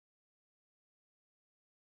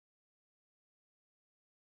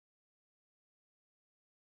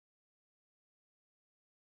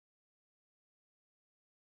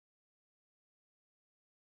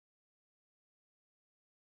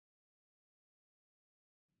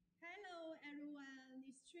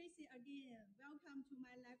it's Tracy again. Welcome to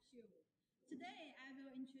my live show. Today, I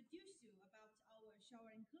will introduce you about our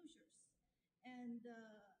shower enclosures. And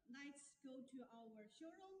let's go to our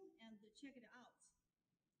showroom and check it out.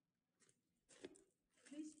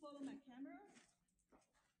 Please follow my camera.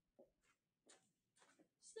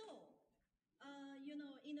 So,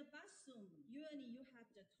 in the bathroom, usually you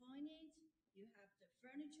have the toilet, you have the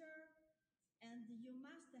furniture, and you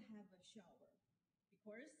must have a shower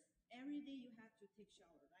because every day you have to take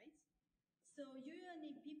shower, right? So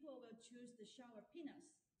usually people will choose the shower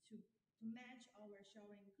peanuts to match our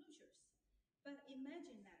shower enclosures. But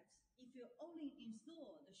imagine that if you only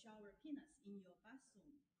install the shower peanuts in your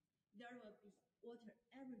bathroom, there will be water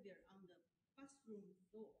everywhere on the bathroom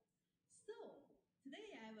floor. So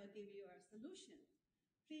today I will give you a solution.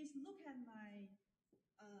 Please look at my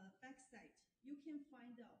backside. You can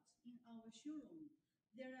find out in our showroom.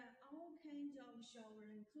 There are all kinds of shower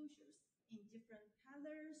enclosures in different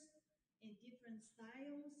colors, in different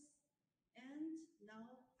styles. And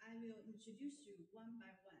now I will introduce you one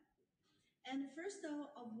by one. And first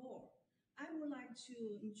of all, I would like to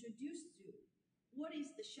introduce you what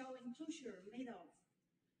is the shower enclosure made of.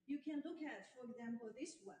 You can look at, for example,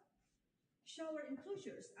 this one. Shower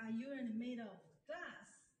enclosures are usually made of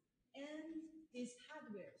glass and these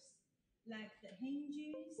hardwares like the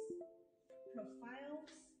hinges, profiles,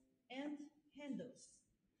 and handles.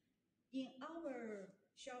 In our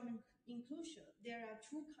shower enclosure, there are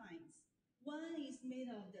two kinds. One is made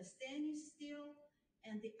of the stainless steel,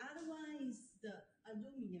 and the other one is the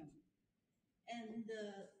aluminum. And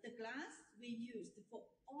the glass we used for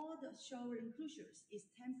all the shower enclosures is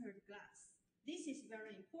tempered glass. This is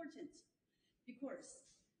very important because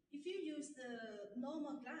if you use the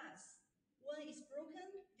normal glass, when it's broken,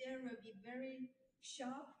 there will be very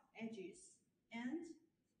sharp edges and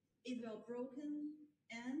it will broken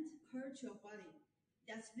and hurt your body.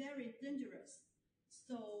 That's very dangerous.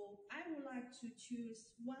 So I would like to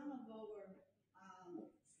choose one of our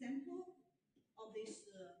sample of this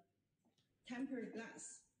tempered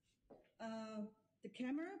glass. The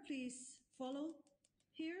camera, please follow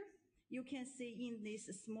here. You can see in this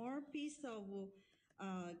small piece of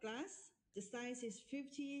glass, the size is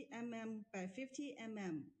 50 mm by 50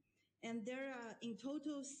 mm. And there are in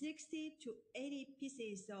total 60 to 80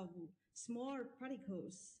 pieces of small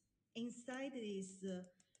particles inside this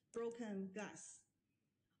broken glass.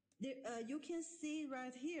 You can see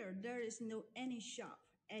right here, there is no any sharp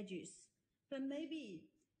edges, but maybe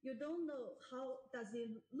you don't know how does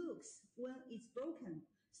it looks when it's broken.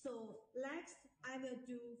 So next, I will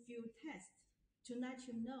do few tests to let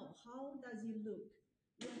you know how does it look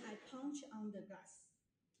when I punch on the glass.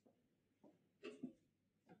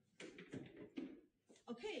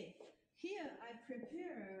 Okay, here I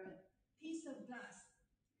prepare a piece of glass,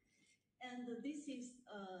 and this is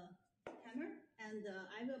a hammer, and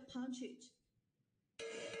I will punch it.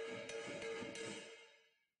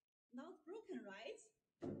 Not broken, right?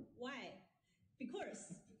 Why?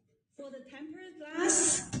 Because for the tempered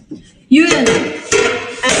glass, usually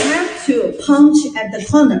I have to punch at the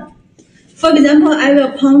corner. For example, I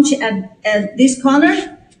will punch at this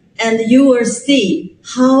corner, and you will see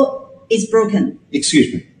how it's broken.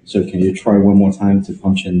 Excuse me. So can you try one more time to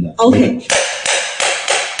punch in the... Okay.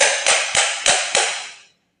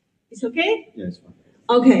 It's okay? Yeah, it's fine.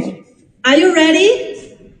 Okay. Are you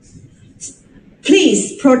ready?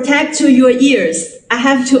 Please protect your ears. I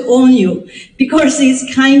have to warn you because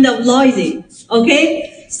it's kind of noisy.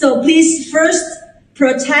 Okay? So please first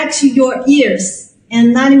protect your ears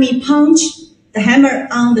and let me punch the hammer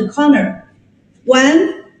on the corner.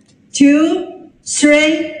 1, 2,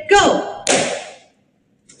 3, go!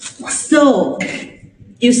 So,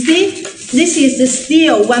 you see, this is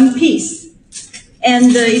still one piece,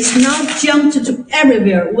 and it's not jumped to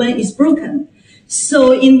everywhere when it's broken.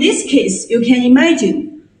 So in this case, you can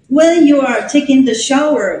imagine when you are taking the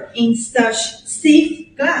shower in such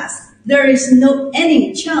safe glass, there is no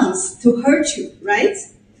any chance to hurt you, right?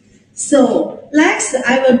 So next,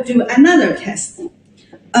 I will do another test.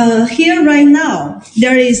 Here right now,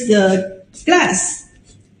 there is the glass,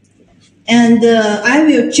 and I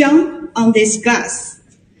will jump on this glass.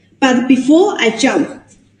 But before I jump,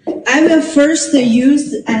 I will first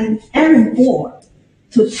use an iron board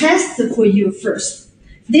to test for you first.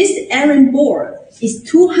 This iron board is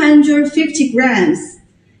 250 grams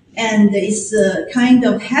and it's kind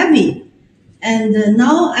of heavy. And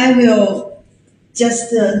now I will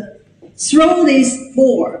just throw this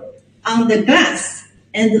board on the glass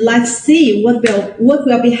and let's see what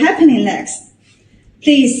will be happening next.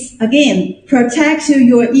 Please, again, protect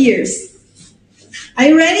your ears. Are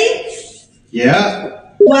you ready? Yeah.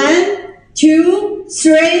 1, 2,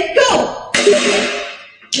 3, go!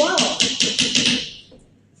 Wow!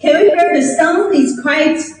 Can you hear the sound? It's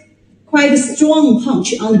quite a strong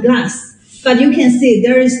punch on the glass. But you can see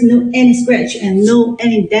there is no any scratch and no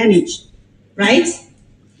any damage, right?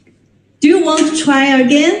 Do you want to try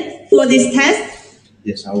again for this test?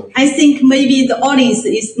 Yes, I will. I think maybe the audience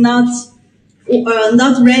is not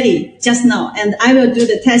ready just now, and I will do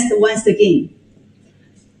the test once again.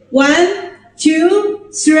 1, 2,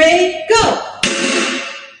 3, go!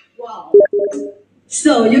 Wow.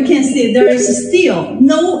 So you can see there is still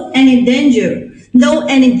no any danger, no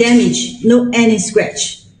any damage, no any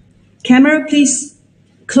scratch. Camera, please.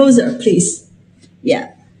 Closer, please.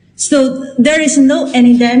 Yeah. So there is no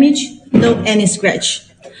any damage, no any scratch.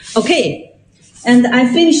 Okay. And I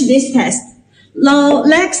finished this test. Now,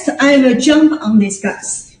 next, I will jump on this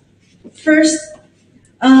glass. First,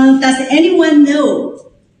 does anyone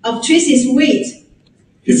know of Tracy's weight?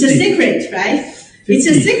 50. It's a secret, right? 50. It's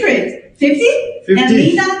a secret. 50? 50. And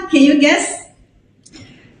Linda, can you guess?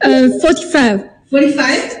 45.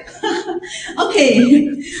 45? Okay.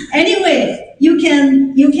 Anyway, you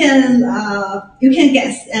can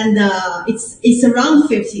guess, and it's around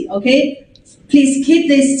 50. Okay. Please keep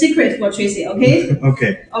this secret for Tracy. Okay.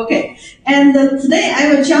 Okay. Okay. And today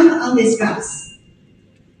I will jump on this glass.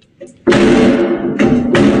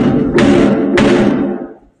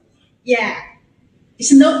 Yeah.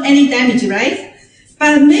 It's not any damage, right?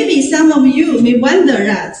 But maybe some of you may wonder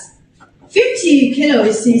that 50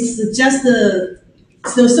 kilos is just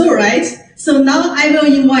so, right? So now I will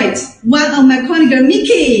invite one of my colleagues,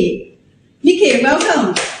 Mickey. Mickey,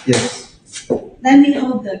 welcome. Yes. Let me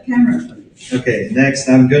hold the camera for you. Okay, next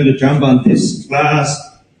I'm going to jump on this glass,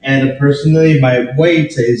 and personally my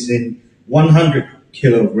weight is in 100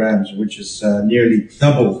 kilograms, which is nearly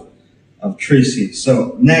double of Tracy.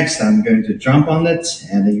 So next I'm going to jump on it,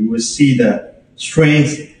 and you will see the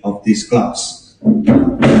strength of this glass. Wow!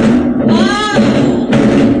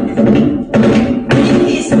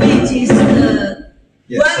 Mickey's weight is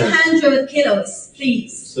 100 kilos,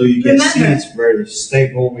 please. So you can remember, see it's very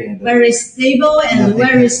stable and very stable and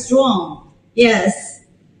very strong. Yes.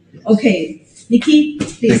 Okay. Nikki,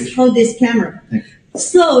 please hold this camera.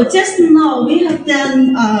 So just now we have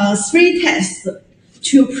done 3 tests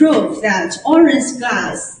to prove that Orans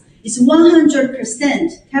glass is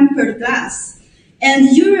 100% tempered glass. And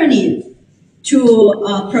usually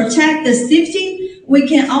to protect the safety, we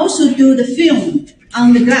can also do the film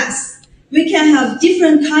on the glass. We can have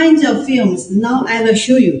different kinds of films. Now I will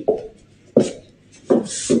show you.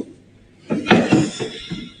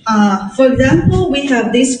 For example, we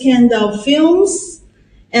have this kind of films,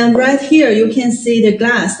 and right here you can see the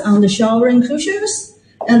glass on the shower enclosures,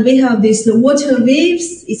 and we have this water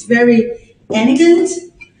waves. It's very elegant,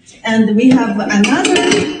 and we have another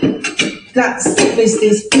glass with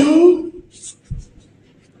this film.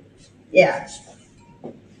 Yeah.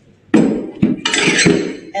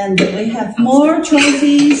 And we have more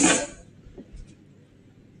choices.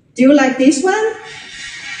 Do you like this one?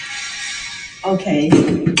 Okay.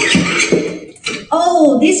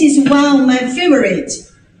 Oh, this is one of my favorite.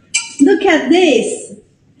 Look at this.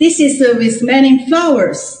 This is with many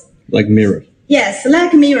flowers. like mirror. Yes,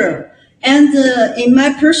 like mirror. And in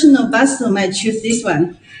my personal bathroom, I choose this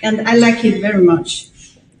one. And I like it very much.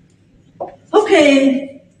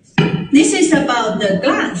 Okay. This is about the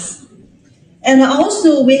glass. And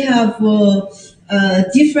also we have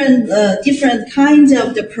different kinds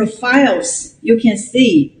of the profiles you can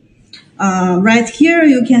see. Right here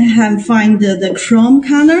you can find the chrome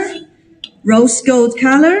color, rose gold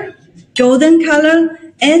color, golden color,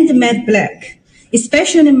 and matte black.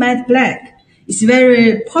 Especially matte black is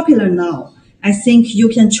very popular now. I think you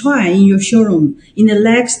can try in your showroom in the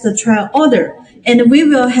next trial order. And we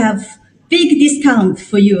will have big discount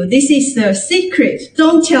for you. This is the secret.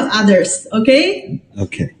 Don't tell others, okay?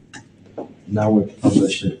 Okay. Now we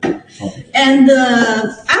publish it. And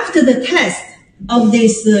after the test of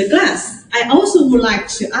this glass, I also would like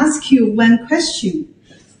to ask you one question.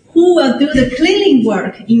 Who will do the cleaning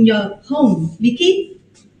work in your home? Vicky?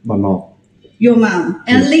 My mom. Your mom.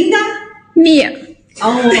 And Linda? Me.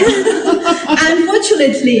 Oh,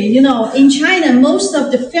 unfortunately, you know, in China, most of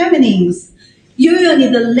the feminines, usually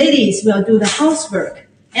the ladies will do the housework.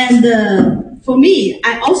 And for me,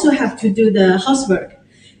 I also have to do the housework.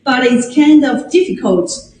 But it's kind of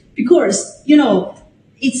difficult because, you know,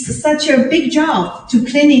 it's such a big job to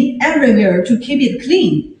clean it everywhere, to keep it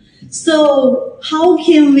clean. So how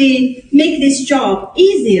can we make this job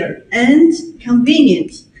easier and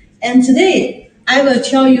convenient? And today, I will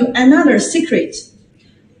tell you another secret.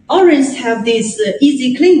 Orans have this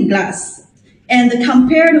easy clean glass. And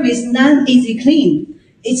compared with non-easy clean,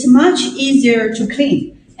 it's much easier to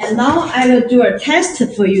clean. And now I will do a test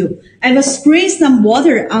for you. I will spray some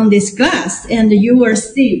water on this glass and you will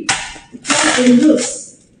see how it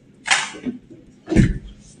looks.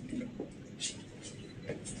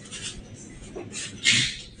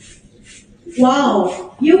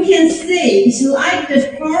 Wow, you can see it's like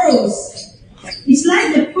the pearls. It's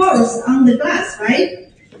like the pearls on the glass,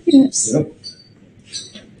 right? Yes. Yep.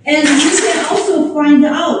 And you can also find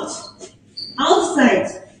out outside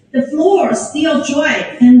the floor is still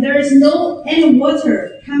dry and there is no any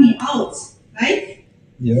water coming out, right?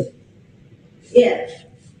 Yep. Yeah.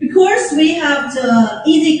 Because we have the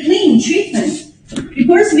easy clean treatment.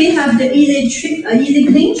 Because we have the easy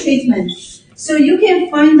clean treatment. So you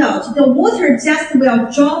can find out the water just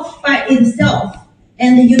will drop by itself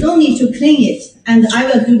and you don't need to clean it. And I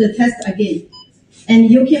will do the test again. And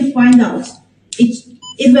you can find out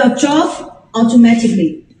it will drop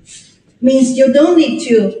automatically. Means you don't need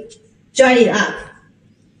to dry it up.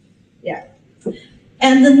 Yeah.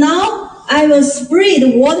 And now I will spray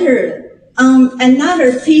the water on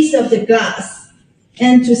another piece of the glass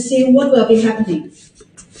and to see what will be happening.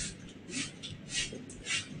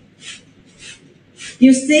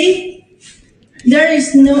 You see, there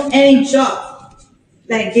is no any drop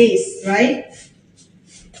like this, right?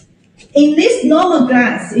 In this normal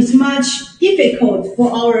glass, it's much difficult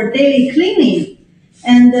for our daily cleaning.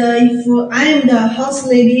 And if I am the house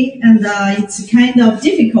lady, and it's kind of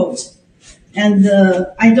difficult. And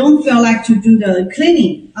I don't feel like to do the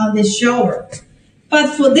cleaning on this shower.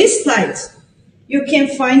 But for this side, you can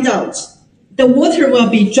find out the water will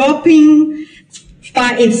be dropping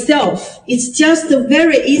by itself. It's just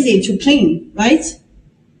very easy to clean, right?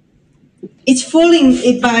 It's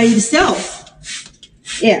falling by itself.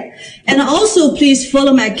 Yeah. And also please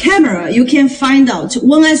follow my camera. You can find out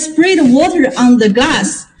when I spray the water on the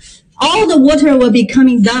glass, all the water will be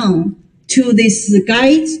coming down to this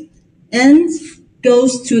guide and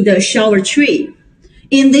goes to the shower tray.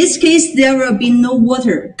 In this case, there will be no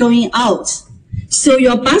water going out. So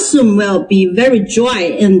your bathroom will be very dry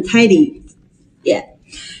and tidy. Yeah.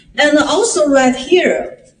 And also right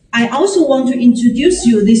here, I also want to introduce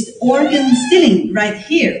you this organ ceiling right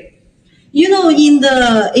here. You know, in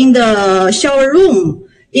the shower room,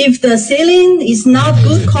 if the ceiling is not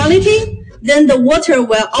good quality, then the water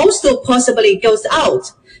will also possibly goes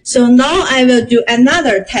out. So now I will do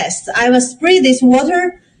another test. I will spray this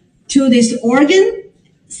water to this organ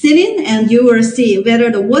ceiling and you will see whether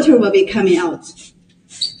the water will be coming out.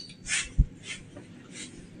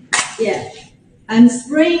 Yeah. I'm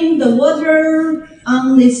spraying the water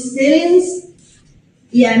on these ceilings.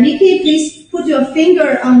 Yeah, Nikki, please put your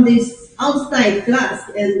finger on this outside glass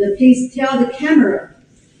and please tell the camera.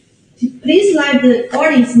 Please let the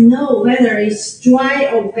audience know whether it's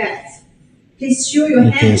dry or wet. Please show your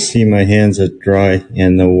hands. You can see my hands are dry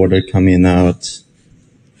and the water coming out.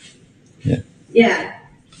 Yeah. Yeah.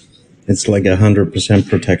 It's like 100%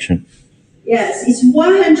 protection. Yes, it's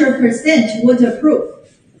 100% waterproof.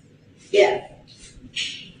 Yeah.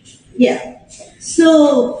 Yeah.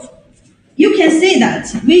 So you can say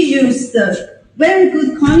that we use the very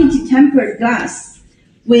good quality tempered glass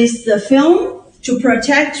with the film to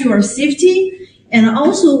protect your safety and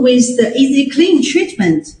also with the easy clean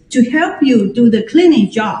treatment to help you do the cleaning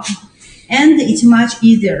job. And it's much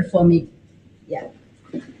easier for me. Yeah.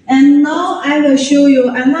 And now I will show you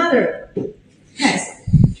another test.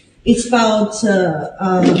 It's about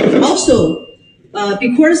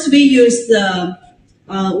because we use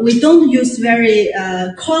we don't use very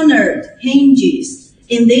cornered hinges.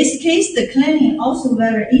 In this case, the cleaning also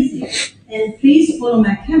very easy. And please follow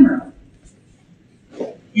my camera.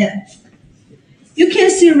 Yeah. You can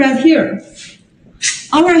see right here.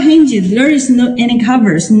 Our hinges, there is no any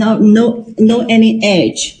covers, no any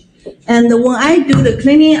edge. And when I do the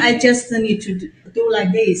cleaning, I just need to do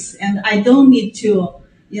like this. And I don't need to,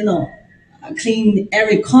 clean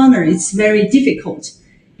every corner. It's very difficult.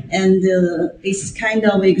 And it's kind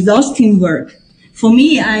of exhausting work. For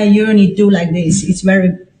me, I usually do like this. It's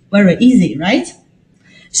very, very easy, right?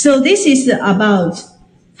 So this is about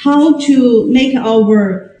how to make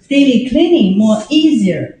our daily cleaning more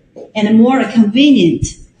easier and more convenient.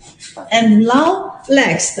 And now,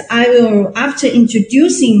 next, I will, after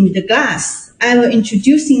introducing the glass, I will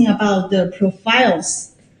introducing about the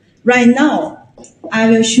profiles. Right now, I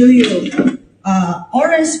will show you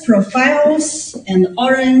Orans profiles and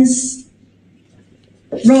Orans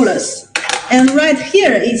rollers. And right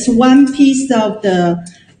here is one piece of the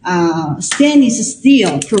stainless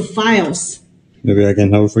steel profiles. Maybe I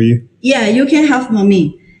can help for you? Yeah, you can help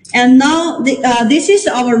me. And now this is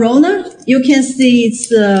our roller. You can see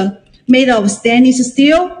it's made of stainless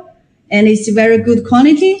steel, and it's very good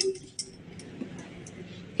quality.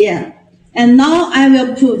 Yeah. And now I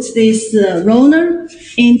will put this roller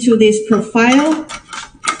into this profile.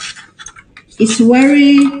 It's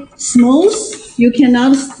very smooth. You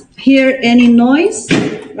cannot hear any noise,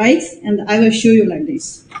 right? And I will show you like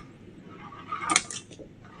this.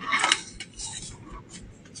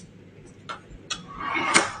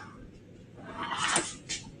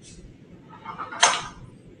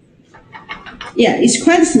 Yeah, it's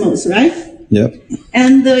quite smooth, right? Yep.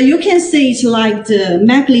 And you can see it's like the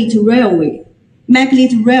magnet railway,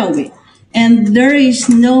 and there is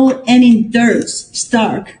no any dirt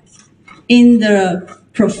stuck in the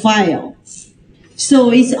profile.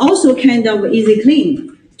 So it's also kind of easy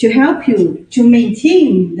clean to help you to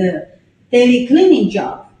maintain the daily cleaning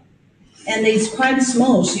job. And it's quite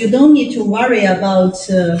smooth. You don't need to worry about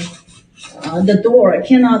the door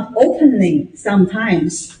cannot opening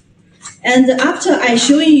sometimes. And after I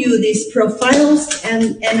showing you these profiles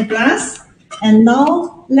and glass, and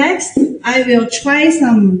now next I will try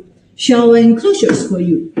some shower enclosures for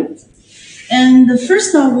you. And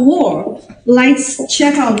first of all, let's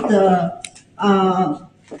check out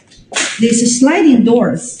these sliding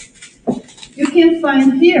doors. You can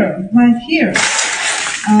find here, right here.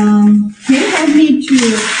 Can you help me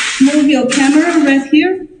to move your camera right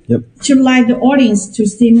here? Yep. To let the audience to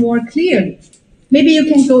see more clearly. Maybe you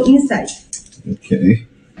can go inside. Okay.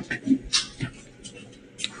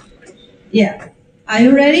 Yeah. Are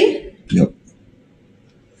you ready? Yep.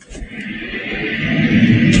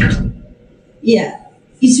 Yeah.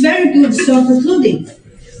 It's very good soft clothing.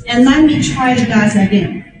 And let me try the glass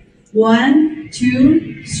again. 1,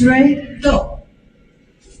 2, 3, go.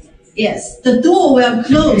 Yes, the door will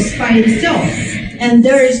close by itself, and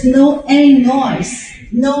there is no any noise.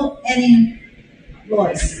 Let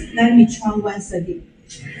me try once again.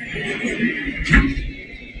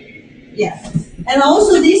 Yeah, and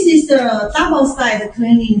also this is the double side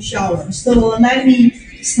cleaning shower. So let me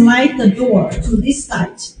slide the door to this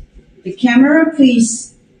side. The camera,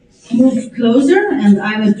 please move closer, and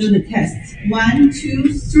I will do the test. 1,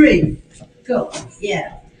 2, 3, go.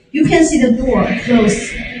 Yeah, you can see the door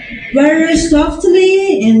close very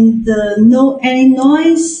softly, and no any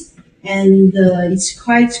noise, and it's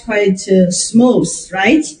quite smooth,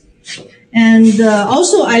 right? And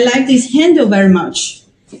also I like this handle very much.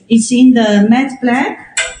 It's in the matte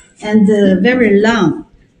black and very long,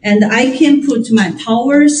 and I can put my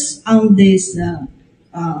towels on this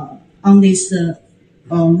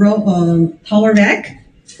towel rack.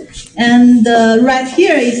 And right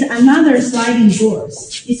here is another sliding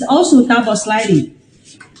doors. It's also double sliding.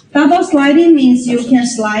 Double sliding means you can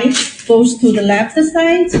slide both to the left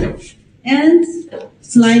side and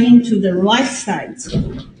sliding to the right side.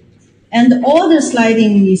 And all the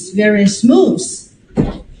sliding is very smooth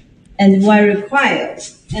and very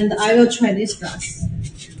quiet. And I will try this glass.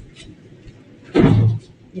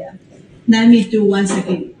 Yeah. Let me do once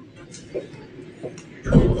again.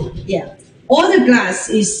 Yeah. All the glass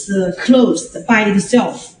is closed by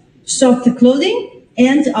itself. Soft clothing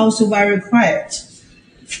and also very quiet.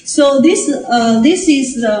 So this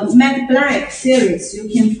is the matte black series you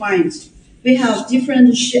can find. We have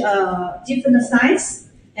different size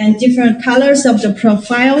and different colors of the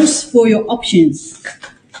profiles for your options.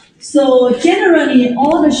 So generally,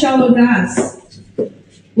 all the shower glass,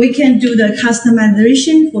 we can do the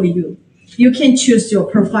customization for you. You can choose your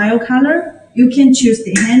profile color, you can choose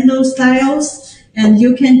the handle styles, and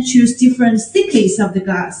you can choose different thickness of the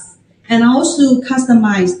glass, and also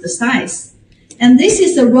customize the size. And this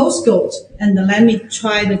is the rose gold, and let me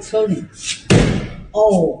try the clothing.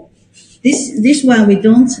 Oh, this one we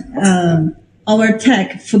don't, our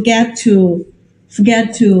tech forget to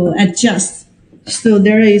adjust. So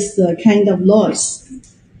there is a kind of loss.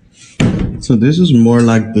 So this is more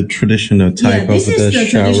like the traditional type of the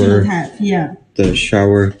shower. Type, yeah. The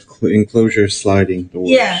shower enclosure sliding doors.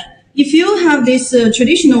 Yeah. If you have these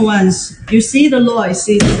traditional ones, you see the noise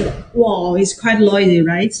is it's quite noisy,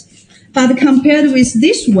 right? But compared with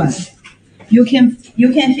this one, you can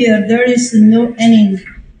hear there is no any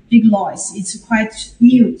big noise. It's quite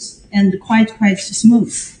mute and quite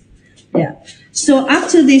smooth. Yeah. So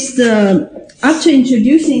after this, after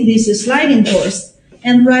introducing these sliding doors,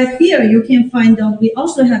 and right here you can find out we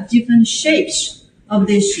also have different shapes of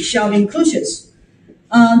these shower enclosures.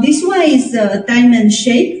 This one is a diamond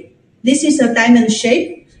shape. This is a diamond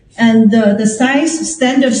shape, and the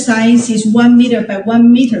standard size is 1 meter by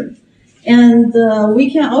 1 meter. And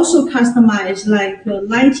we can also customize like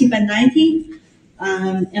 90 by 90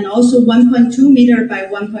 and also 1.2 meter by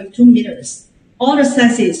 1.2 meters. All the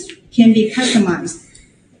sizes can be customized.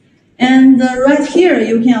 And right here,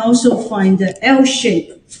 you can also find the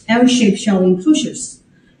L-shaped shower enclosures.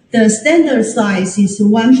 The standard size is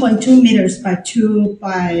 1.2 meters by 2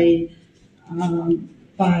 by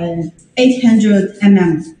 800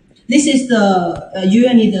 mm. This is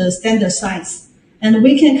usually the standard size. And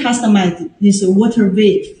we can customize this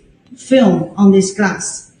water-vapor film on this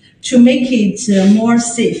glass to make it more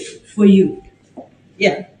safe for you.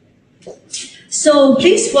 Yeah. So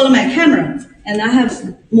please follow my camera, and I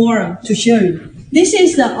have more to show you. This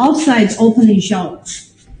is the outside opening shower.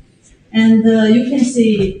 And you can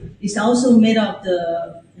see it's also made of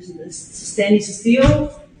the stainless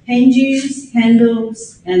steel, hinges,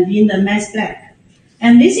 handles, and in the matte black.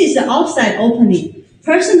 And this is the outside opening.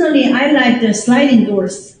 Personally, I like the sliding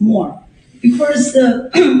doors more because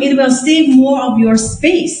it will save more of your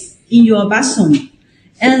space in your bathroom.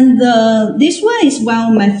 And this one is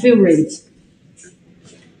one of my favorites.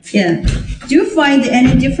 Yeah. Do you find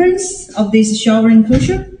any difference of this shower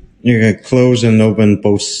enclosure? You can close and open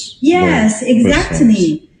both. Yes,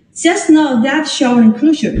 exactly. Just now that shower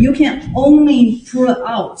enclosure, you can only pull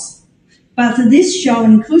out. But this shower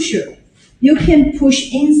enclosure, you can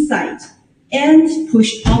push inside and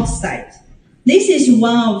push outside. This is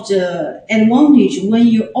one of the advantage when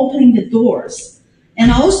you're opening the doors.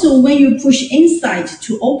 And also when you push inside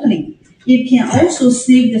to opening, it can also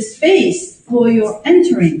save the space for your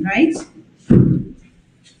entering, right?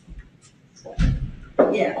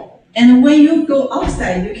 Yeah. And when you go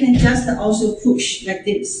outside, you can just also push like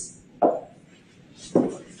this.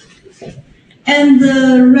 And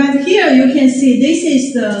right here, you can see this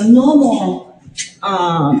is the normal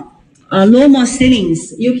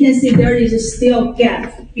ceilings. You can see there is a still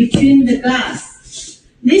gap between the glass.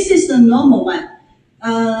 This is the normal one.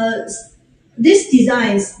 This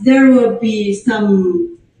designs, there will be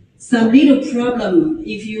some little problem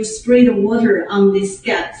if you spray the water on this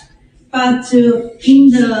gap. But in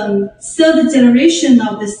the third generation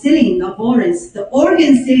of the ceiling of Orans, the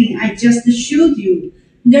organ ceiling I just showed you,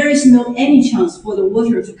 there is no any chance for the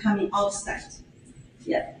water to come in outside.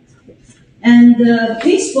 Yeah. And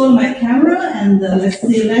please follow my camera and let's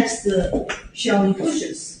see next shower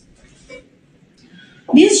enclosures.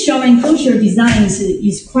 This shower enclosure design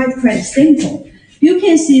is quite simple. You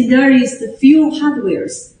can see there is the few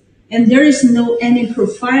hardwares and there is no any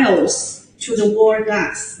profiles to the wall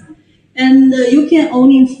glass. And you can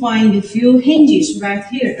only find a few hinges right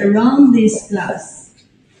here around this glass.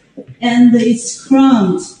 And it's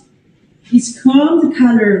chromed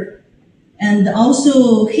color. And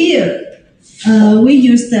also here, we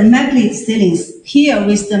use the magnet ceilings here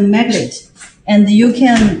with the magnet. And you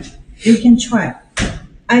can try.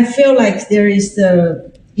 I feel like there is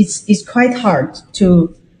it's quite hard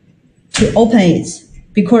to open it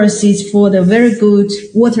because it's for the very good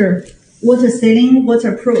water sealing,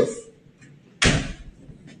 waterproof.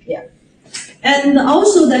 Yeah. And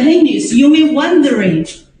also the hinges, you may wondering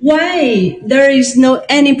why there is no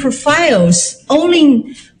any profiles,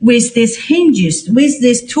 only with these hinges, with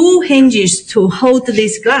these two hinges to hold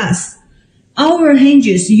this glass. Our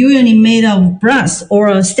hinges usually made of brass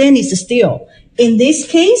or stainless steel. In this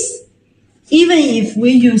case, even if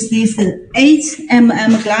we use this 8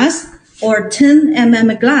 mm glass or 10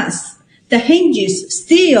 mm glass, the hinges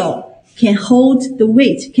still can hold the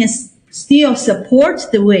weight, can still support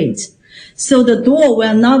the weight. So the door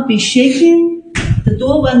will not be shaking. The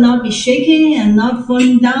door will not be shaking and not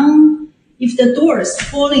falling down. If the door is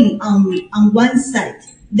falling on one side,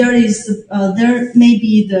 there may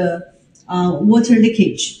be the water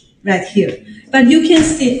leakage right here. But you can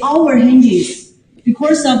see our hinges,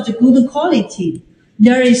 because of the good quality,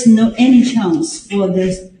 there is no any chance for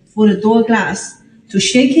the door glass to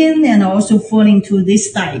shaking and also falling to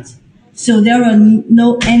this side. So there are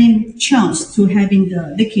no any chance to having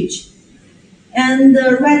the leakage. And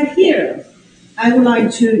right here, I would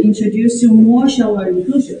like to introduce you more shower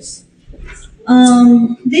enclosures.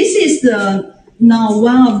 This is now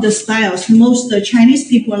one of the styles most Chinese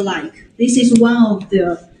people like. This is one of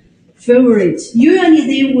the favorites. Usually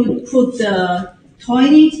they would put the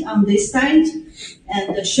toilet on this side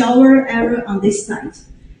and the shower area on this side.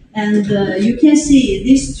 And you can see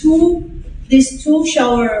these two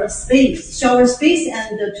shower space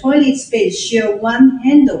and the toilet space share one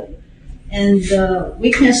handle. And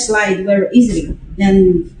we can slide very easily.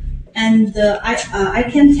 And I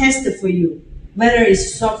can test for you whether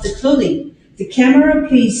it's soft clothing. The camera,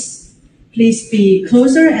 please be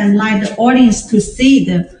closer and like the audience to see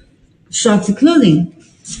the soft clothing.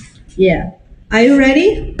 Yeah. Are you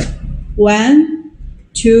ready? 1,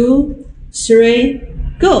 2, 3,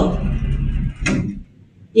 go.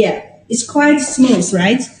 Yeah, it's quite smooth,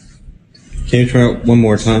 right? Can you try it one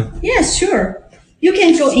more time? Yes, sure. You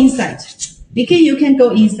can go inside. Vicky, you can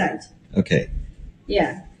go inside. Okay.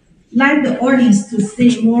 Yeah. Like the audience to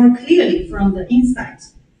see more clearly from the inside.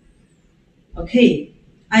 Okay.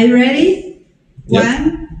 Are you ready? Yep.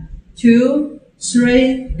 1, 2,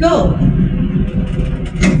 3, go.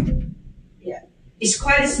 Yeah. It's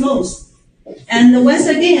quite smooth. And once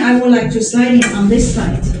again, I would like to slide it on this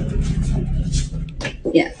side.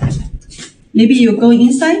 Yeah. Maybe you go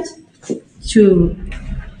inside to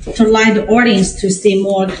light the audience to see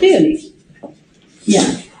more clearly.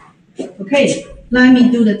 Yeah. Okay. Let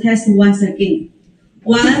me do the test once again.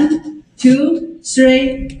 1, 2,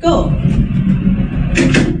 3, go.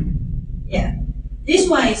 Yeah. This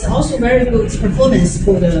one is also very good performance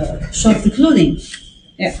for the soft clothing.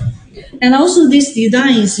 Yeah. And also this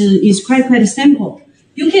design is quite simple.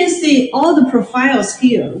 You can see all the profiles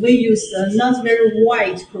here. We use not very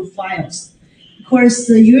wide profiles. Of course,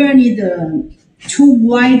 you need two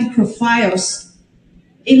wide profiles.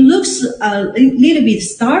 It looks a little bit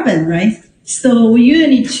stubborn, right? So you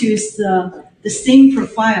need to choose the same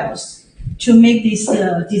profiles to make these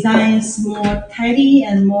designs more tidy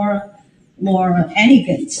and more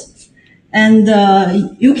elegant. And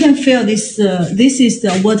you can feel this. This is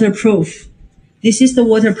the waterproof. This is the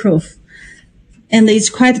waterproof, and it's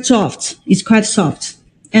quite soft. It's quite soft.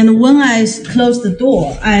 And when I close the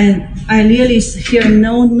door, I really hear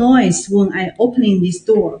no noise when I opening this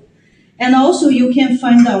door. And also you can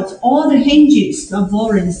find out all the hinges of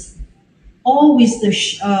Orans, all with the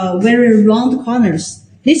very round corners.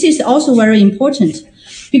 This is also very important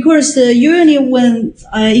because usually when,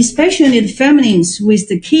 especially the families with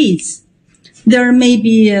the kids, there may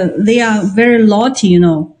be, they are very naughty, you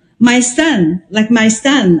know. My son,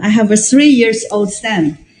 I have a 3-year-old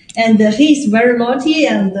son, and he's very naughty,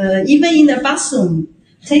 and even in the bathroom,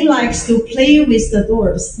 he likes to play with the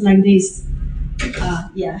doors like this.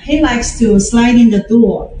 Yeah, he likes to slide in the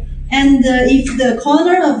door. And if the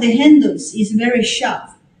corner of the handles is very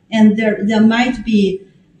sharp, and there might be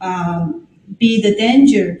the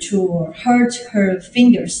danger to hurt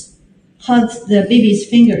the baby's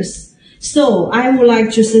fingers. So I would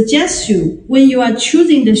like to suggest you, when you are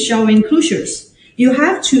choosing the shower enclosures, you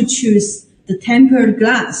have to choose the tempered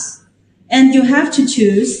glass, and you have to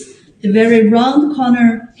choose the very round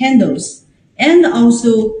corner handles, and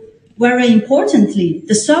also, very importantly,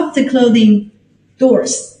 the soft clothing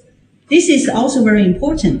doors. This is also very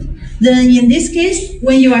important. Then in this case,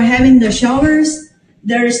 when you are having the showers,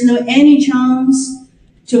 there is no any chance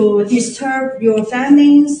to disturb your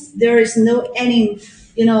families. There is no any,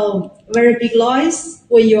 very big noise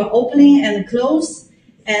when you are opening and close.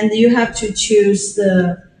 And you have to choose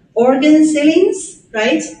the organ ceilings,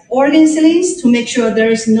 right? Organ ceilings to make sure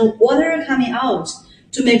there is no water coming out,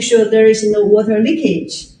 to make sure there is no water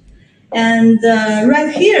leakage. And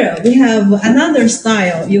right here, we have another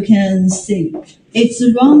style you can see. It's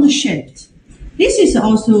round shaped. This is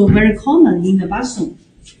also very common in the bathroom.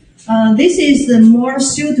 This is more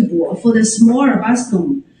suitable for the smaller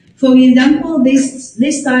bathroom. For example, this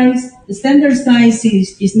size, the standard size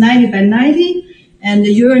is 90 by 90, and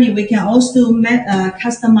usually we can also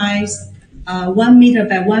customize 1 meter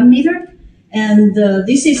by 1 meter. And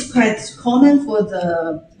this is quite common for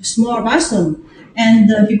the small bathroom.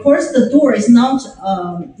 And because the door is not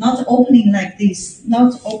opening like this,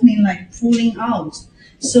 not opening like pulling out,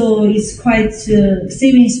 so it's quite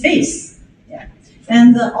saving space. Yeah.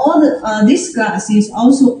 And this glass is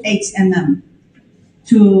also 8 mm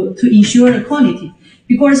to ensure the quality.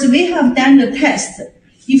 Because we have done the test.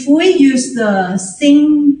 If we use the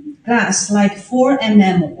thin glass like 4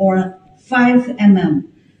 mm or 5 mm,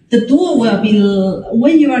 the door will be,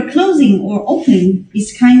 when you are closing or opening,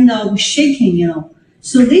 it's kind of shaking,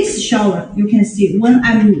 So this shower, you can see when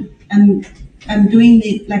I'm doing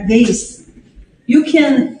it like this, you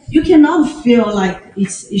cannot feel like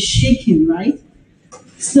it's shaking, right?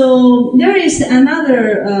 So there is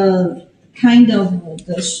another kind of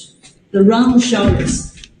the round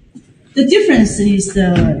showers. The difference is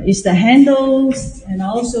the handles, and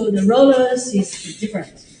also the rollers is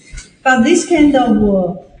different. But this kind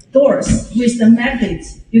of doors with the magnet,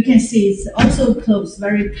 you can see it's also closed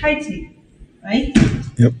very tightly, right?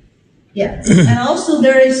 Yep. Yeah. And also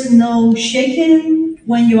there is no shaking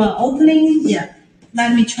when you are opening. Yeah.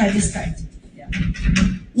 Let me try this side. Yeah.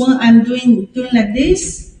 When I'm doing like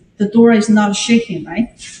this, the door is not shaking, right?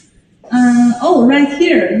 Right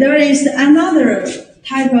here, there is another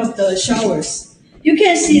type of the showers. You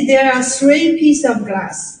can see there are 3 pieces of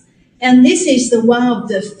glass, and this is the one of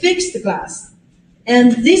the fixed glass. And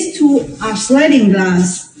these two are sliding glass.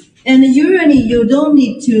 And usually you don't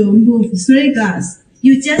need to move 3 glass.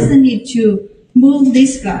 You just need to move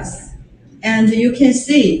this glass. And you can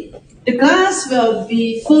see the glass will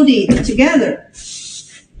be folded together.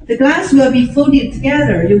 The glass will be folded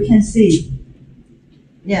together, you can see.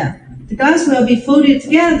 Yeah, the glass will be folded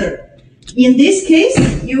together. In this case,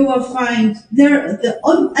 you will find there the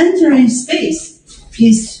entering space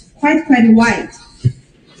is quite wide.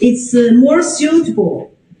 It's more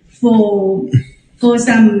suitable for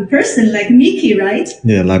some person like Mickey, right?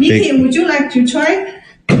 Yeah, like Mickey, big. would you like to try?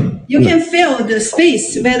 You can feel the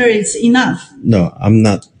space whether it's enough. No, I'm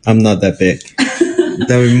not that big.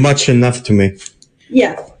 That would be much enough to me.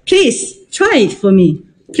 Yeah, please try it for me.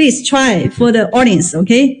 Please try it for the audience,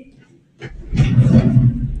 okay?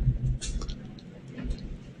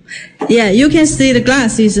 Yeah, you can see the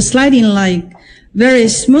glass is sliding like very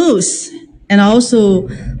smooth, and also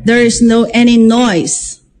there is no any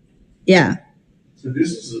noise. Yeah. So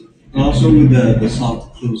this is also with the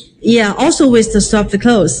soft closing. Yeah, also with the soft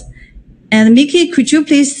close. And Mickey, could you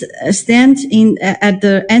please stand in at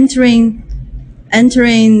the entering?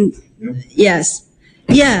 Yep. Yes.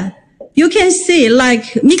 Yeah. You can see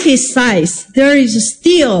like Mickey's size, there is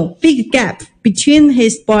still big gap between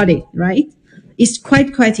his body, right? It's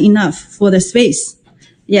quite enough for the space.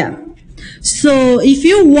 Yeah. So if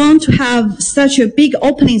you want to have such a big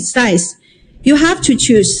opening size, you have to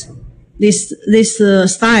choose this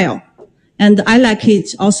style. And I like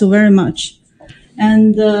it also very much.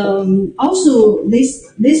 And also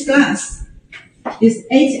this glass is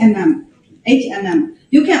 8 mm.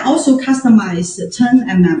 You can also customize 10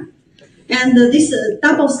 mm. And this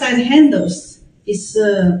double side handles is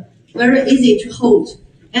very easy to hold.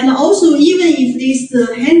 And also, even if this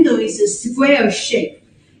handle is a square shape,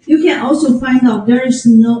 you can also find out there is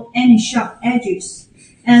no any sharp edges.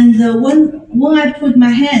 And when I put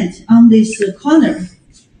my hand on this corner,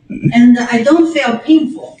 and I don't feel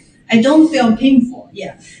painful.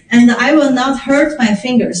 Yeah. And I will not hurt my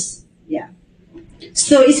fingers. Yeah.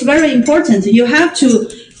 So it's very important. You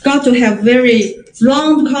got to have very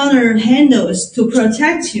round corner handles to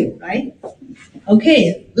protect you, right?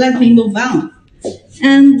 Okay, let me move on.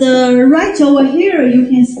 And right over here,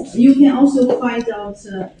 you can also find out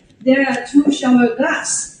there are 2 shower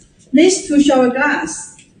glass. These 2 shower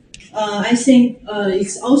glass, I think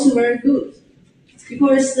it's also very good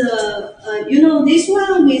because this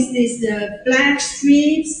one with these black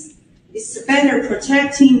strips is better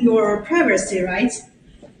protecting your privacy, right?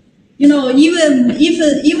 Even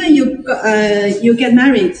you get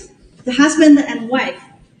married, the husband and wife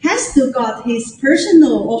has to got his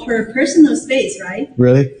personal or her personal space, right?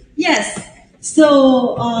 Really? Yes.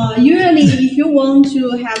 So usually, if you want to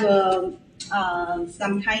have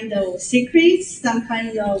some kind of secrets, some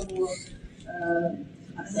kind of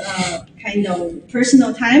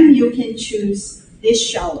personal time, you can choose this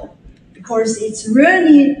shower because it's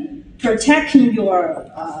really protecting your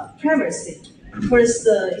privacy. Because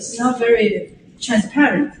it's not very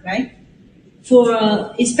transparent, right?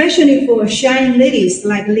 Especially for shy ladies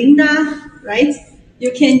like Linda, right?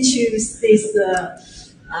 You can choose this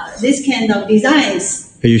kind of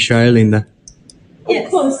designs. Are you shy, Linda? Yes.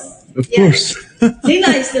 Of course. Of course.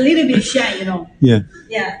 Linda is a little bit shy, Yeah.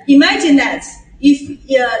 Yeah. Imagine that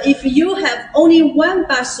if you have only one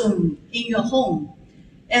bathroom in your home,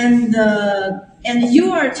 and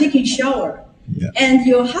you are taking shower. Yeah. And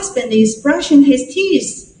your husband is brushing his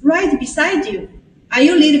teeth right beside you. Are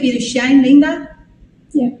you a little bit shy, Linda?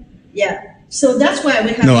 Yeah. Yeah. So that's why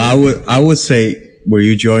we have. No, I would say, will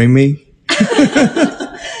you join me?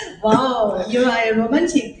 Wow, you are a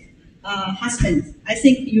romantic husband. I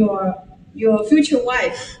think your future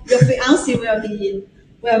wife, your fiancé will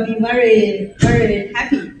be very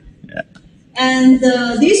happy. Yeah. And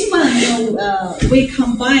this one, we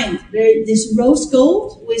combined this rose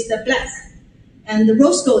gold with the black. And the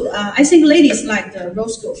rose gold, I think ladies like the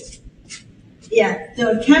rose gold. Yeah,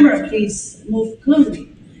 the camera please move closely.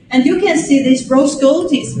 And you can see this rose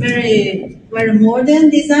gold is very modern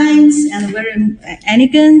designs and very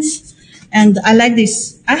elegant. And I like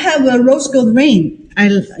this. I have a rose gold ring.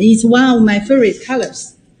 It's one of my favorite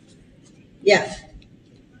colors. Yeah.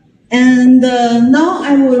 And now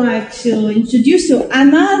I would like to introduce you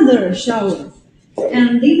another shower.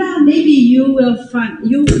 And Linda, maybe you will find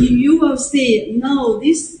you will see, no,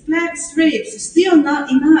 these black strips is still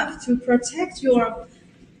not enough to protect your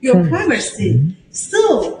privacy.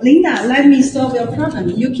 So Linda, let me solve your problem.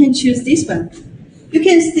 You can choose this one. You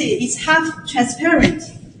can see it's half transparent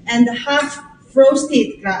and half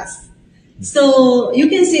frosted glass. So you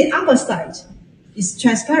can see upper side is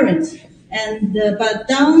transparent, and but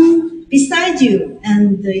down beside you,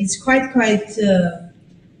 and it's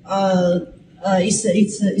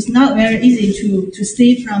it's not very easy to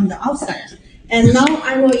see from the outside. And now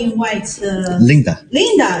I will invite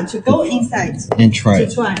Linda to go inside and try.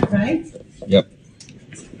 To try, right? Yep.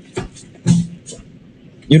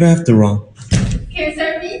 You don't have to run. Can you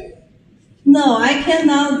serve me? No, I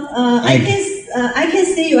cannot. I can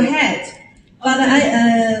see your head, but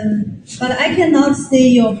I cannot see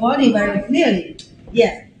your body very clearly.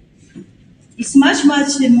 Yeah, it's much more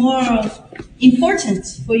important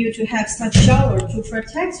for you to have such shower to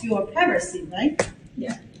protect your privacy, right?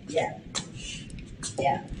 Yeah.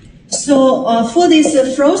 So for these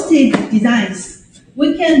frosted designs,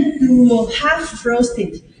 we can do half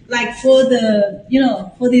frosted, like for the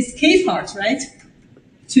for this key part, right?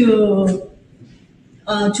 To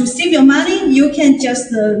save your money, you can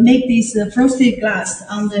just make this frosted glass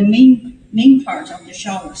on the main part of the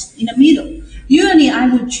showers in the middle. Usually, I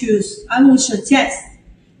would suggest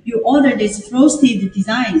you order these frosted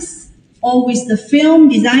designs, or with the film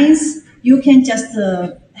designs, you can just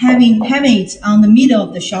having it on the middle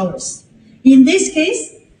of the showers. In this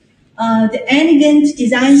case, the elegant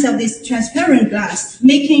designs of this transparent glass,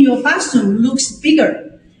 making your bathroom looks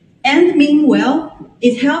bigger, and meanwhile,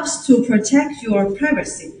 it helps to protect your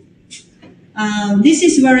privacy. This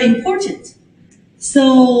is very important.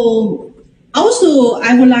 So also,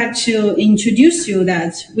 I would like to introduce you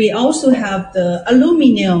that we also have the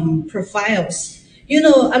aluminum profiles.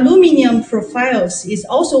 Aluminum profiles is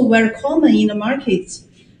also very common in the market.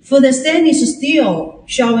 For the stainless steel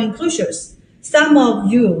shower enclosures, some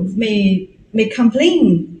of you may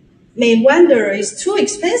complain, may wonder it's too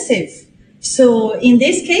expensive. So in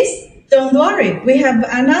this case, don't worry, we have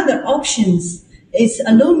another options. It's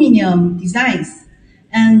aluminum designs.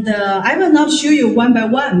 And I will not show you one by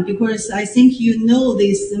one because I think you know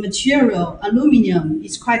this material, aluminum,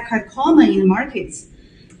 is quite common in the markets.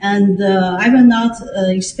 And I will not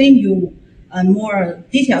explain you more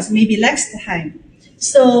details, maybe next time.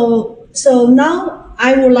 So now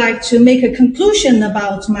I would like to make a conclusion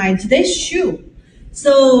about my today's show.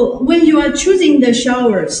 So when you are choosing the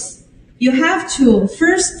showers, you have to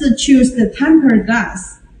first choose the tempered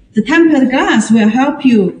glass. The tempered glass will help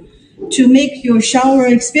you to make your shower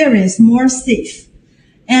experience more safe.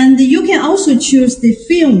 And you can also choose the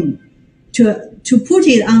film to put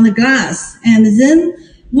it on the glass. And then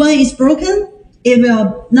when it's broken, it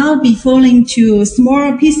will not be falling to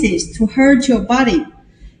small pieces to hurt your body.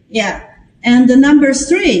 Yeah. And the number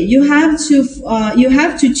 3, you have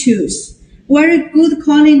to choose very good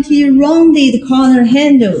quality rounded corner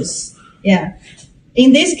handles. Yeah.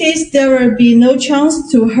 In this case, there will be no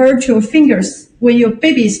chance to hurt your fingers when your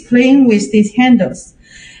baby is playing with these handles.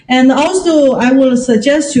 And also, I will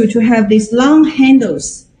suggest you to have these long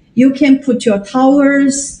handles. You can put your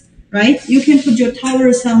towels, right? You can put your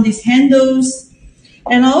towels on these handles.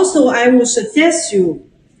 And also, I will suggest you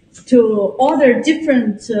to order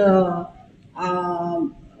different,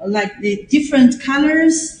 like the different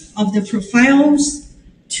colors of the profiles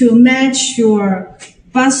to match your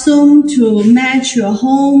bathroom, to match your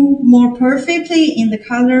home more perfectly in the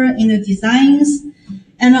color, in the designs.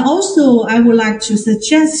 And also, I would like to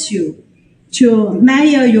suggest you to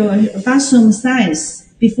measure your bathroom size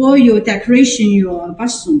before you decoration your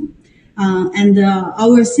bathroom. And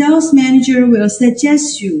our sales manager will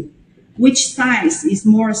suggest you which size is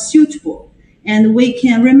more suitable. And we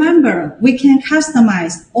can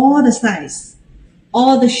customize all the size,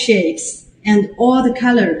 all the shapes, and all the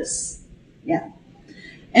colors. Yeah.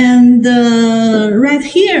 And right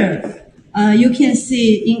here, you can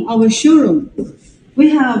see in our showroom,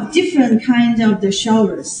 we have different kinds of the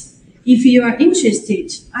showers. If you are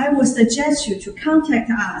interested, I would suggest you to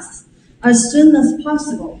contact us as soon as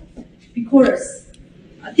possible, because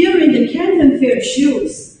during the Canton Fair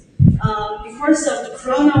shows, because of the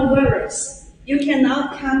coronavirus, you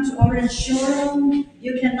cannot come to Orans showroom,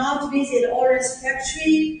 you cannot visit Orans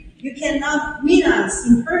factory, you cannot meet us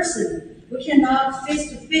in person, we cannot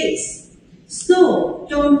face-to-face. So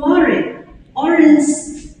don't worry,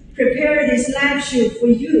 Orans prepare this live show for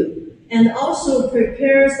you and also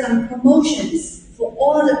prepare some promotions for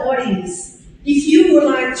all the audience. If you would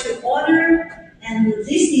like to order, and this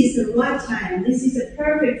is the right time, this is the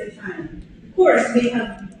perfect time. Of course, we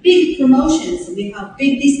have big promotions, we have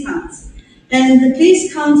big discounts. And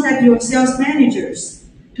please contact your sales managers.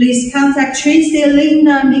 Please contact Tracy,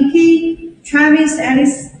 Linda, Mickey, Travis,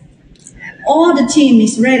 Alice. All the team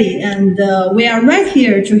is ready, and we are right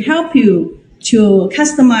here to help you to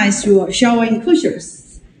customize your shower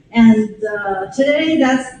enclosures. And today,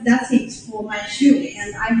 that's it for my show.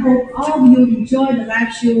 And I hope all of you enjoy the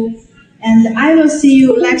live show. And I will see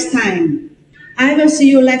you next time. I will see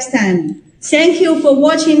you next time. Thank you for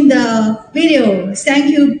watching the video.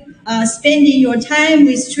 Thank you spending your time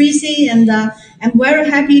with Tracy, and I'm very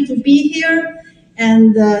happy to be here.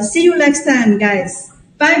 And see you next time, guys.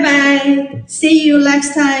 Bye-bye. See you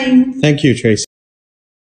next time. Thank you, Tracy.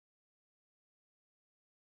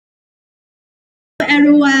 Hello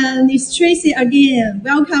everyone, it's Tracy again.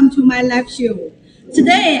 Welcome to my live show.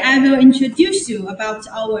 Today I will introduce you about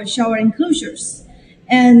our shower enclosures.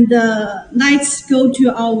 And let's go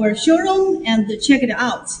to our showroom and check it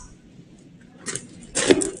out.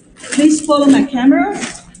 Please follow my camera.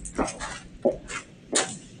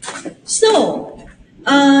 So,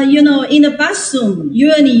 in the bathroom,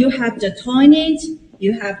 usually you have the toilet,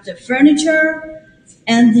 you have the furniture,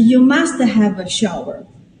 and you must have a shower.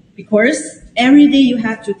 Because every day you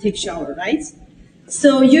have to take shower, right?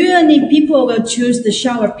 So usually people will choose the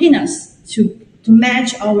shower peanuts to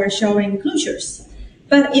match our shower enclosures.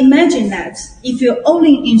 But imagine that if you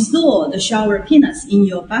only install the shower peanuts in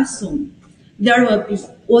your bathroom, there will be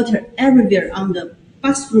water everywhere on the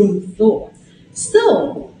bathroom floor.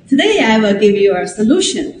 So today I will give you a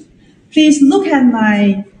solution. Please look at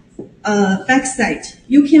my backside.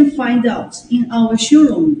 You can find out in our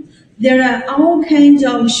showroom there are all kinds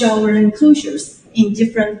of shower enclosures in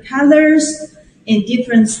different colors, in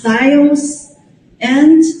different styles,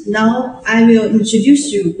 and now I will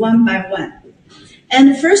introduce you one by one.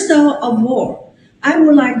 And first of all, I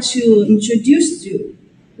would like to introduce you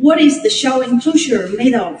what is the shower enclosure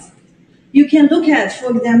made of. You can look at,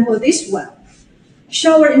 for example, this one.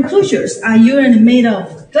 Shower enclosures are usually made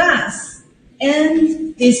of glass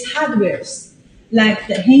and these hardwares, like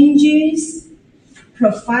the hinges,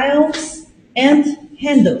 profiles, and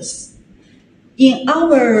handles. In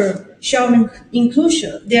our shower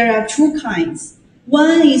enclosure, there are two kinds.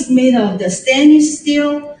 One is made of the stainless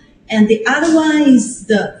steel, and the other one is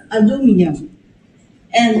the aluminum.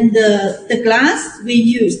 And the glass we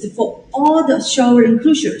used for all the shower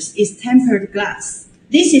enclosures is tempered glass.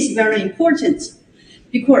 This is very important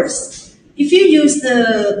because if you use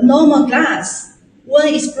the normal glass,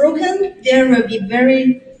 when it's broken, there will be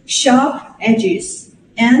very sharp edges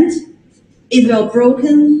and it will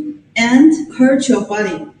broken and hurt your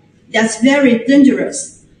body. That's very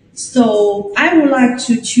dangerous. So I would like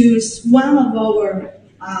to choose one of our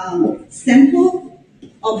sample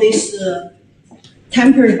of this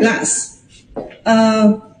tempered glass.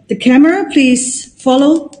 The camera, please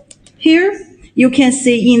follow here. You can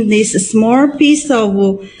see in this small piece of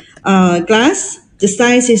glass, the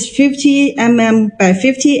size is 50 mm by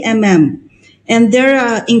 50 mm. And there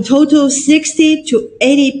are in total 60 to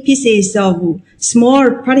 80 pieces of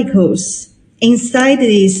small particles inside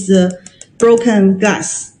this broken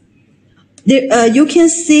glass. You can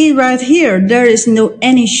see right here, there is no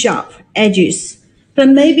any sharp edges. But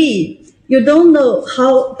maybe you don't know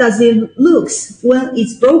how does it looks when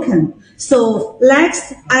it's broken. So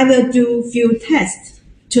next, I will do few tests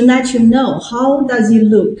to let you know how does it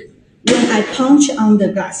look when I punch on the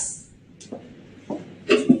glass.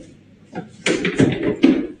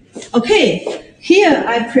 Okay, here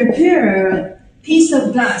I prepare a piece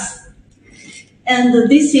of glass, and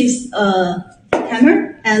this is a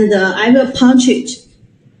hammer, and I will punch it.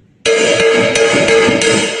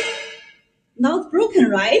 Not broken,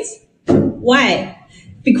 right? Why?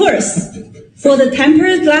 Because for the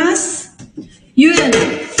tempered glass, usually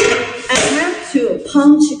I have to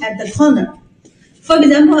punch at the corner. For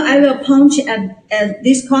example, I will punch at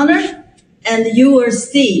this corner, and you will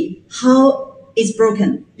see how it's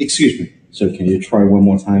broken. Excuse me. So can you try one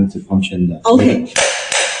more time to punch in the... Okay.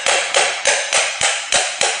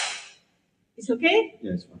 It's okay?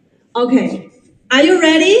 Yeah, it's fine. Okay. Are you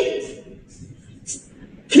ready?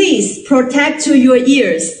 Please protect your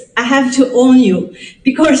ears. I have to warn you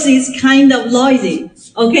because it's kind of noisy.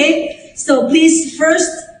 Okay? So please first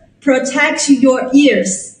protect your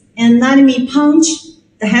ears and let me punch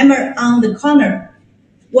the hammer on the corner.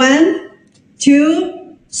 1,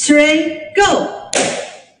 2, 3, go!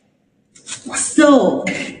 So,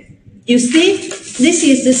 you see, this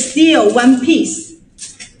is the steel one piece,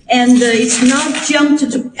 and it's not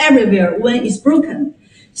jumped to everywhere when it's broken.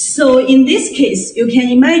 So in this case, you can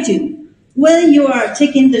imagine when you are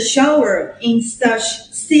taking the shower in such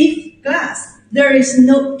safe glass, there is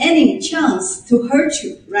no any chance to hurt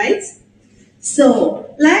you, right?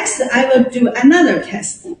 So next, I will do another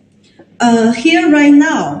test. Here right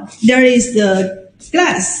now, there is the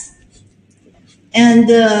glass.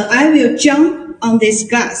 And I will jump on this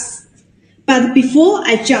glass. But before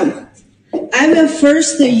I jump, I will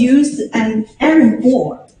first use an iron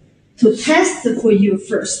ball to test for you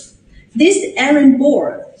first. this iron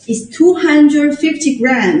board is 250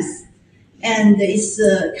 grams and it's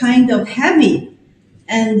kind of heavy.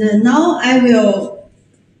 And now I will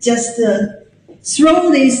just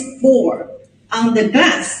throw this board on the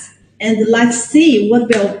glass and let's see what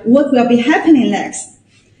will be happening next.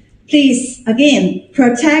 Please, again,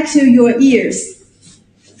 protect your ears.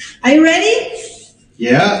 Are you ready?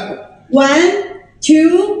 Yeah. 1,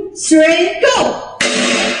 2, 3, go!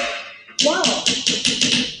 Wow.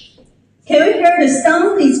 Can you hear the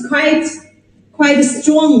sound? It's quite a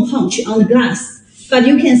strong punch on the glass. But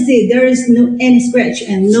you can see there is no any scratch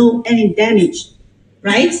and no any damage,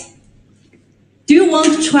 right? Do you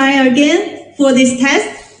want to try again for this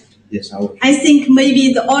test? Yes, I will. I think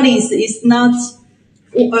maybe the audience is not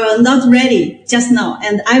ready just now,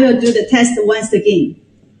 and I will do the test once again.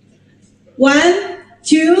 1,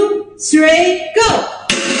 2, 3, go!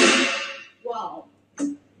 Wow.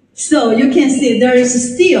 So you can see there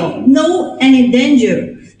is still no any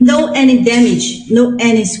danger, no any damage, no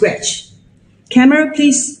any scratch. Camera,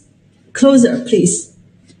 please. Closer, please.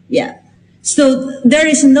 Yeah. So there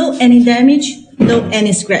is no any damage, no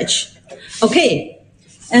any scratch. Okay.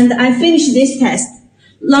 And I finished this test.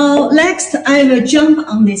 Now, next, I will jump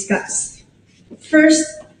on this glass. First,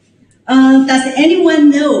 does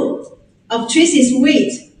anyone know of Tracy's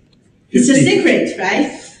weight? 50. It's a secret,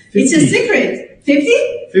 right? 50. It's a secret. 50?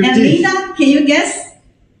 50. And Linda, can you guess?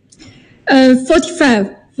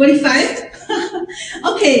 45. 45?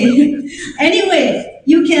 Okay. Anyway,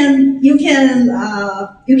 you can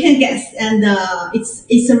guess, and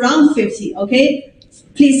it's around 50. Okay.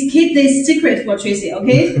 Please keep this secret for Tracy.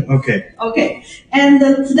 Okay. Okay. Okay. And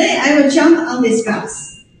today I will jump on this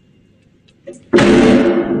glass.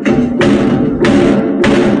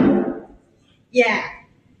 Yeah.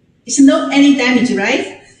 It's not any damage,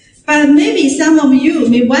 right? But maybe some of you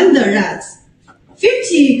may wonder that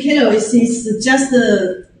 50 kilos is just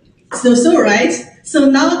so, right? So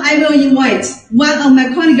now I will invite one of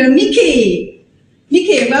my colleagues, Mickey.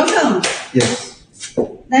 Mickey, welcome. Yes.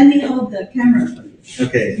 Let me hold the camera for you.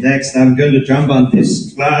 Okay, next I'm going to jump on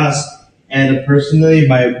this glass, and personally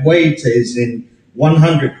my weight is in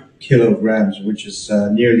 100 kilograms, which is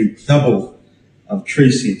nearly double of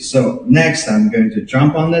Tracy. So next I'm going to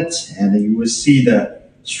jump on it, and you will see the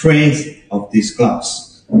strength of this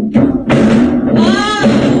glass. Wow!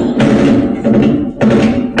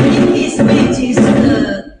 His weight is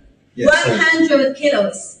 100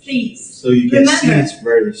 kilos, please. So you can remember, see it's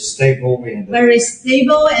very stable and very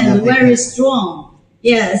stable and very strong.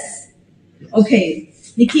 Yes. Okay.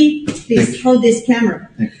 Nikki, please hold this camera.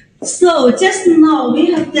 So just now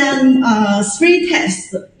we have done 3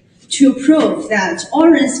 tests to prove that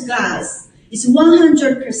Orans glass is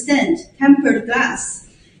 100% tempered glass.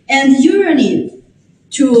 And usually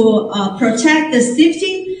to protect the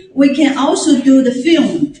safety, we can also do the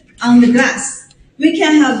film on the glass. We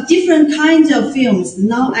can have different kinds of films.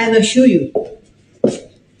 Now I will show you.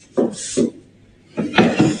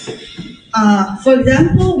 For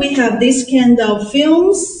example, we have this kind of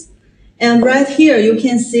films, and right here you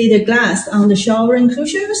can see the glass on the shower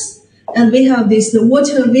enclosures, and we have this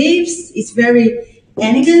water waves. It's very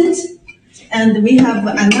elegant, and we have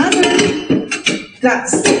another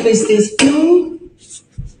glass with this film.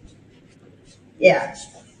 Yeah.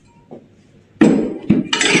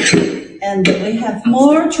 And we have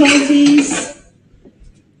more trophies.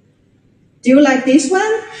 Do you like this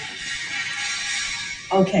one?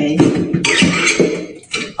 Okay.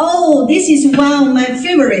 Oh, this is one of my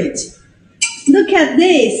favorite. Look at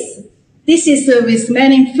this. This is with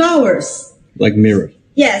many flowers. Like mirror.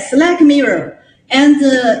 Yes, like mirror. And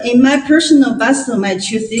in my personal bathroom, I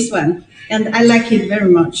choose this one. And I like it very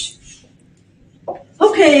much.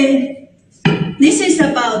 Okay. This is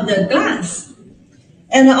about the glass.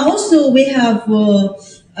 And also we have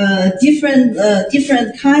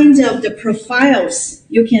different kinds of the profiles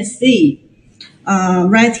you can see.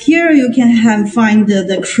 Right here you can find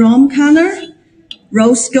the chrome color,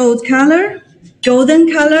 rose gold color,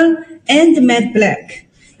 golden color, and matte black.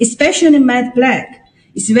 Especially matte black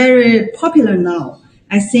is very popular now.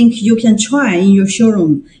 I think you can try in your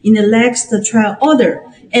showroom in the next trial order,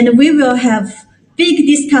 and we will have big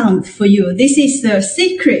discount for you. This is the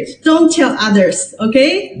secret. Don't tell others,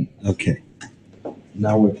 okay? Okay.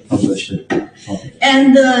 Now we publish it.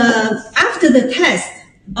 And after the test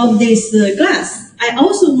of this glass, I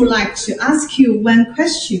also would like to ask you one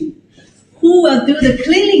question. Who will do the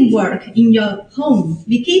cleaning work in your home?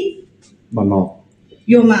 Vicky? My mom.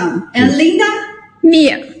 Your mom. And Linda?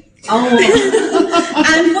 Me. Oh.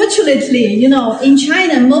 Unfortunately, you know, in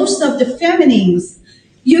China, most of the feminines,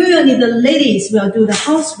 usually the ladies will do the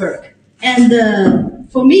housework. And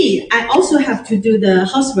for me, I also have to do the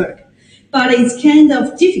housework, but it's kind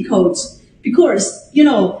of difficult because,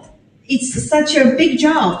 it's such a big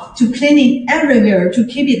job to clean it everywhere to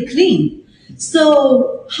keep it clean.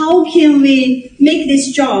 So how can we make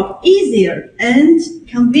this job easier and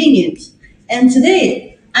convenient? And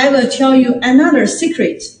today, I will tell you another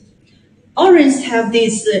secret. Orans have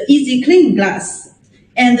this easy clean glass,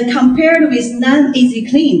 and compared with non-easy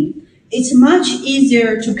clean, it's much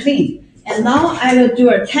easier to clean. And now I will do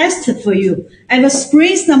a test for you. I will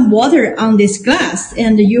spray some water on this glass,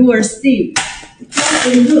 and you will see how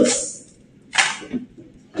it looks.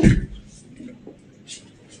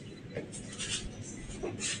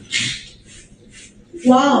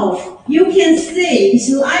 Wow, you can see it's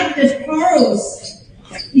like the pearls.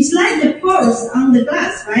 It's like the pearls on the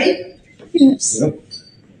glass, right? Yes. Yep.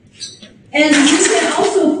 And you can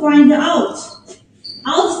also find out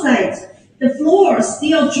outside the floor is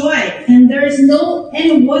still dry and there is no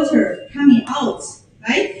any water coming out,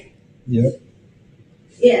 right? Yep.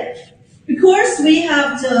 Yeah. Because we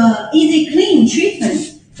have the easy clean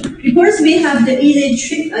treatment.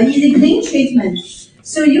 Easy clean treatment.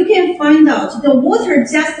 So you can find out the water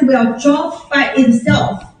just will drop by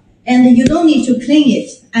itself and you don't need to clean it.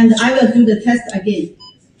 And I will do the test again.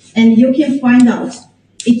 And you can find out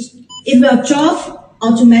it will drop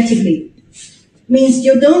automatically. Means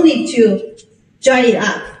you don't need to dry it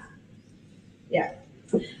up. Yeah.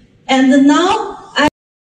 And now